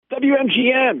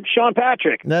WMGM, Sean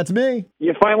Patrick. That's me.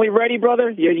 You finally ready,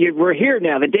 brother? We're here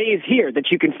now. The day is here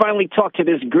that you can finally talk to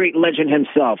this great legend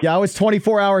himself. Yeah, I was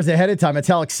 24 hours ahead of time. That's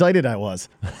how excited I was.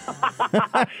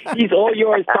 He's all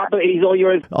yours, Papa. He's all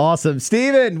yours. Awesome.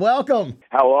 Steven, welcome.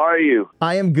 How are you?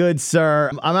 I am good,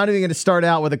 sir. I'm not even going to start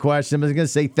out with a question. I'm just going to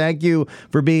say thank you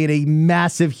for being a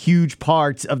massive, huge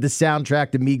part of the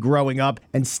soundtrack to me growing up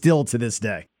and still to this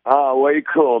day. Oh, way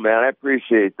cool, man. I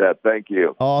appreciate that. Thank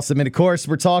you. Awesome. And of course,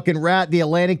 we're talking Ratt, the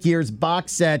Atlantic Years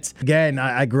box set. Again,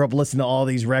 I grew up listening to all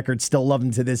these records, still love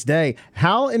them to this day.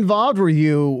 How involved were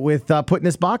you with putting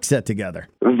this box set together?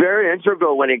 Very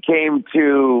integral when it came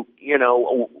to,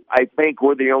 I think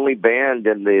we're the only band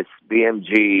in this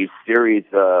BMG series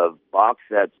of box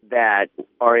sets that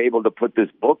are able to put this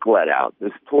booklet out.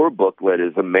 This tour booklet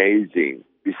is amazing.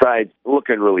 Besides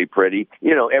looking really pretty,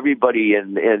 everybody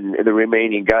in the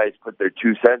remaining guys put their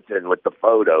 2 cents in with the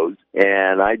photos,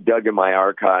 and I dug in my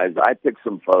archives. I picked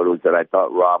some photos that I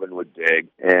thought Robin would dig,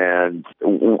 and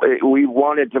we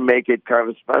wanted to make it kind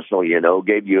of special,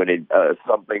 gave you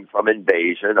something from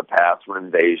Invasion, a pass from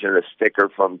Invasion, a sticker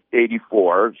from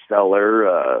 84,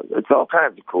 Stellar. It's all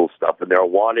kinds of cool stuff in there. A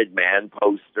Wanted Man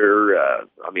poster.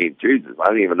 Jesus, I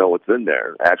don't even know what's in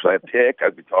there. Actually,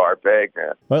 a guitar pick.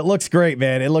 Well, it looks great,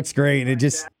 man. It looks great. And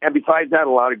besides that, a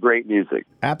lot of great music.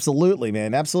 Absolutely,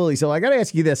 man. Absolutely. So I got to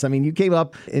ask you this. I mean, you came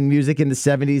up in music in the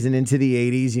 70s and into the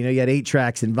 80s. You had 8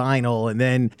 tracks and vinyl, and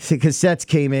then cassettes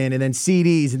came in, and then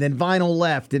CDs, and then vinyl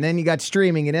left, and then you got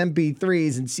streaming and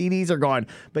MP3s, and CDs are gone.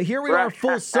 But here we are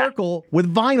full circle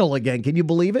with vinyl again. Can you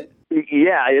believe it?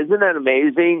 Yeah, isn't that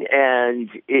amazing? And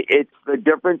it's the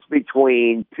difference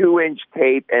between 2-inch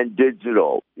tape and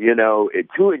digital.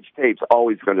 2-inch tape's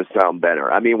always going to sound better.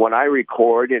 I mean, when I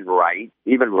record and write,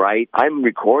 I'm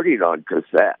recording on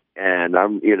cassette. And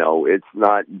it's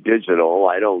not digital.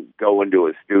 I don't go into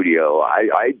a studio.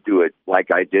 I do it like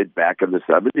I did back in the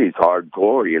 70s,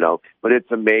 hardcore, But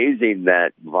it's amazing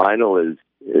that vinyl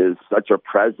is such a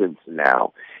presence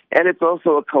now. And it's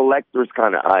also a collector's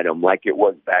kind of item like it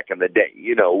was back in the day.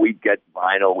 We get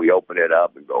vinyl, we open it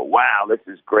up and go, wow, this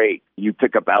is great. You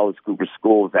pick up Alice Cooper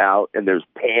School's out and there's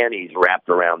panties wrapped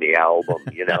around the album,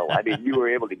 you were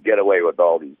able to get away with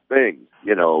all these things,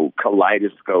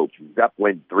 Kaleidoscope,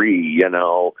 Zeppelin 3,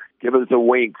 give us a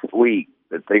wink, sweet.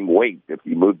 The thing winked if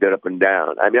you moved it up and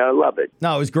down. I love it.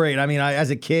 No, it was great. As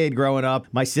a kid growing up,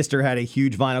 my sister had a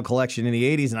huge vinyl collection in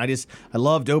the 80s, and I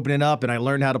loved opening up, and I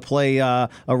learned how to play a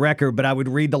record, but I would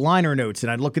read the liner notes,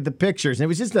 and I'd look at the pictures, and it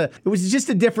was just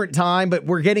a different time, but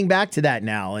we're getting back to that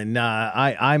now, and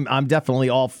I'm definitely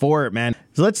all for it, man.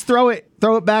 So let's throw it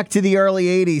back to the early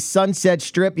 80s, Sunset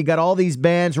Strip. You got all these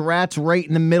bands, Ratt's right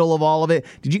in the middle of all of it.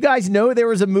 Did you guys know there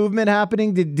was a movement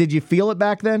happening? Did you feel it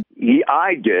back then? Yeah,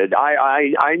 I did.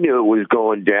 I knew it was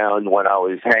going down when I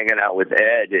was hanging out with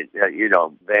Ed at,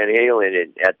 Van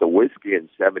Halen at the Whiskey in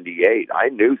 78. I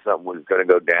knew something was going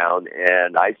to go down,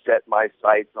 and I set my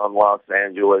sights on Los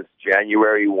Angeles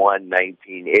January 1,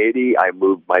 1980. I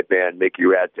moved my band Mickey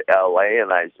Ratt to L.A.,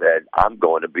 and I said, I'm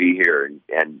going to be here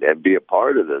and be a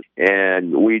part of this.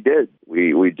 And we did.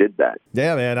 We did that.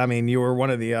 Yeah, man. You were one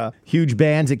of the huge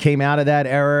bands that came out of that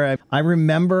era. I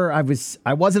remember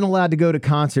I wasn't allowed to go to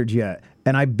concerts yet,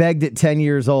 and I begged at 10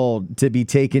 years old to be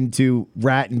taken to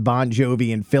Ratt and Bon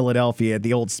Jovi in Philadelphia at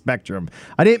the old Spectrum.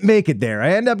 I didn't make it there.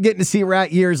 I ended up getting to see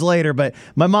Ratt years later, but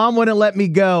my mom wouldn't let me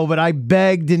go, but I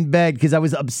begged and begged because I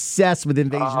was obsessed with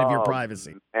Invasion of Your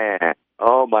Privacy. Man.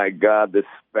 Oh, my God, the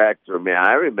Spectrum, man.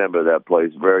 I remember that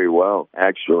place very well,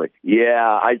 actually.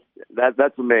 Yeah,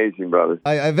 that's amazing, brother.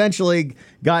 I eventually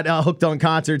got hooked on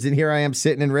concerts, and here I am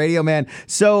sitting in radio, man.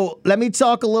 So let me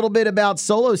talk a little bit about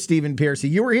solo Stephen Pearcy.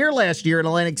 You were here last year in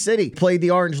Atlantic City, played the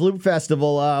Orange Loop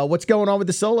Festival. What's going on with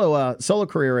the solo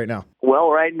career right now?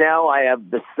 Well, right now I have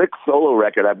the 6th solo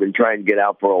record I've been trying to get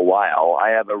out for a while. I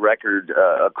have a record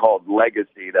called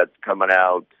Legacy that's coming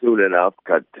out soon enough.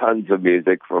 Got tons of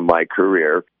music from my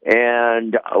career.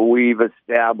 And we've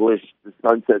established the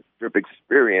Sunset Strip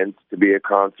Experience to be a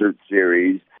concert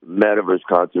series, Metaverse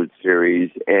concert series,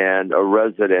 and a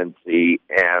residency.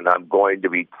 And I'm going to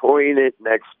be touring it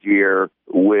next year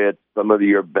with some of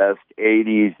your best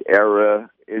 80s era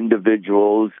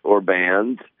individuals or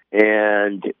bands.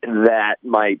 And that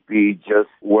might be just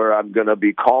where I'm going to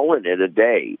be calling it a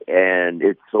day. And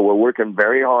so we're working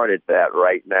very hard at that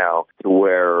right now to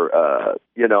where,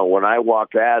 when I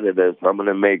walk out of this, I'm going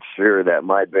to make sure that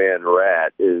my band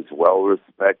Ratt is well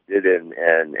respected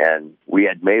and we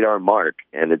had made our mark,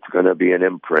 and it's going to be an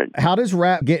imprint. How does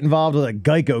Ratt get involved with a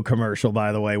Geico commercial,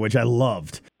 by the way, which I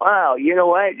loved? Wow, you know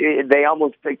what? They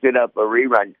almost picked it up a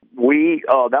rerun.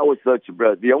 That was such a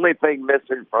brilliant. The only thing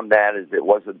missing from that is it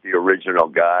wasn't the original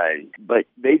guy. But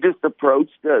they just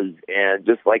approached us, and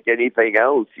just like anything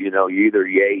else, you either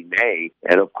yay, nay.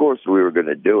 And of course we were going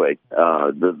to do it.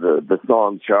 The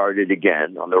song charted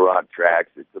again on the rock tracks.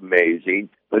 It's amazing.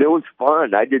 But it was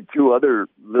fun. I did 2 other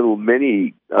little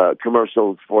mini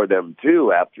commercials for them,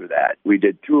 too, after that. We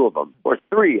did 2 of them, or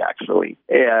 3, actually.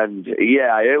 And,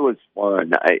 yeah, it was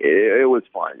fun. It was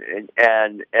fun.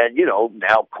 And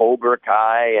now Cobra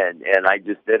Kai, and I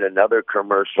just did another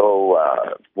commercial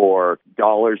for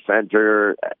Dollar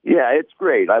Center. Yeah, it's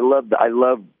great. I love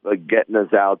getting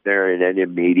us out there in any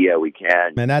media we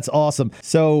can. Man, that's awesome.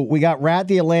 So we got Ratt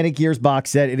the Atlantic Years box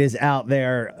set. It is out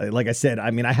there. Like I said,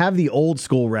 I have the old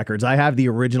school records. I have the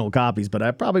original copies, but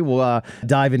I probably will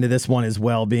dive into this one as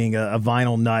well, being a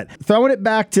vinyl nut. Throwing it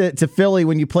back to Philly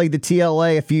when you played the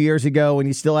TLA a few years ago when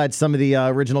you still had some of the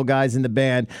original guys in the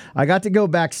band. I got to go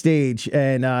backstage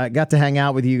and got to hang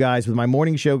out with you guys, with my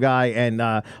morning show guy and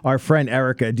our friend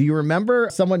Erica. Do you remember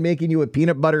someone making you a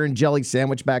peanut butter and jelly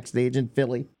sandwich backstage in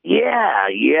Philly?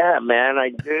 Yeah, man, I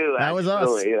do. That was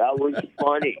us. That was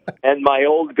funny. And my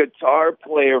old guitar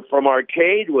player from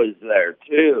Arcade was there,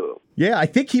 too. Yeah, I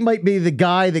think he might be the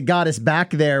guy that got us back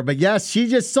there. But yes, she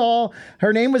just saw,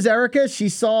 her name was Erica. She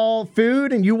saw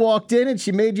food and you walked in and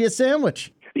she made you a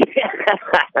sandwich. Yeah,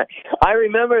 I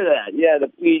remember that. Yeah, the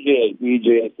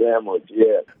PJ sandwich,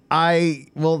 yeah. I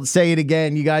will say it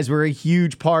again. You guys were a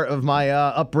huge part of my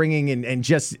upbringing and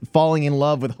just falling in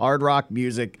love with hard rock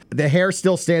music. The hair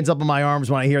still stands up on my arms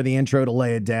when I hear the intro to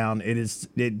Lay It Down. It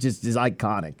just is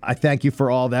iconic. I thank you for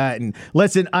all that. And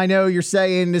listen, I know you're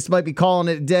saying this might be calling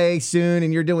it a day soon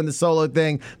and you're doing the solo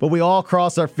thing, but we all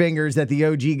cross our fingers that the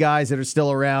OG guys that are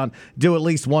still around do at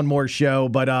least one more show.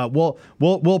 But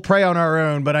we'll pray on our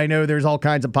own. But I know there's all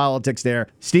kinds of politics there.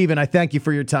 Steven, I thank you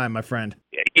for your time, my friend.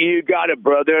 You got it,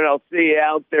 brother, and I'll see you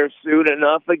out there soon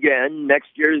enough again. Next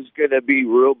year's going to be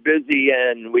real busy,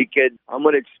 and I'm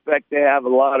going to expect to have a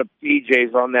lot of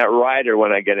PJs on that rider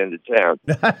when I get into town.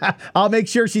 I'll make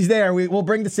sure she's there. We'll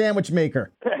bring the sandwich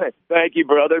maker. Thank you,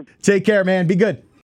 brother. Take care, man. Be good.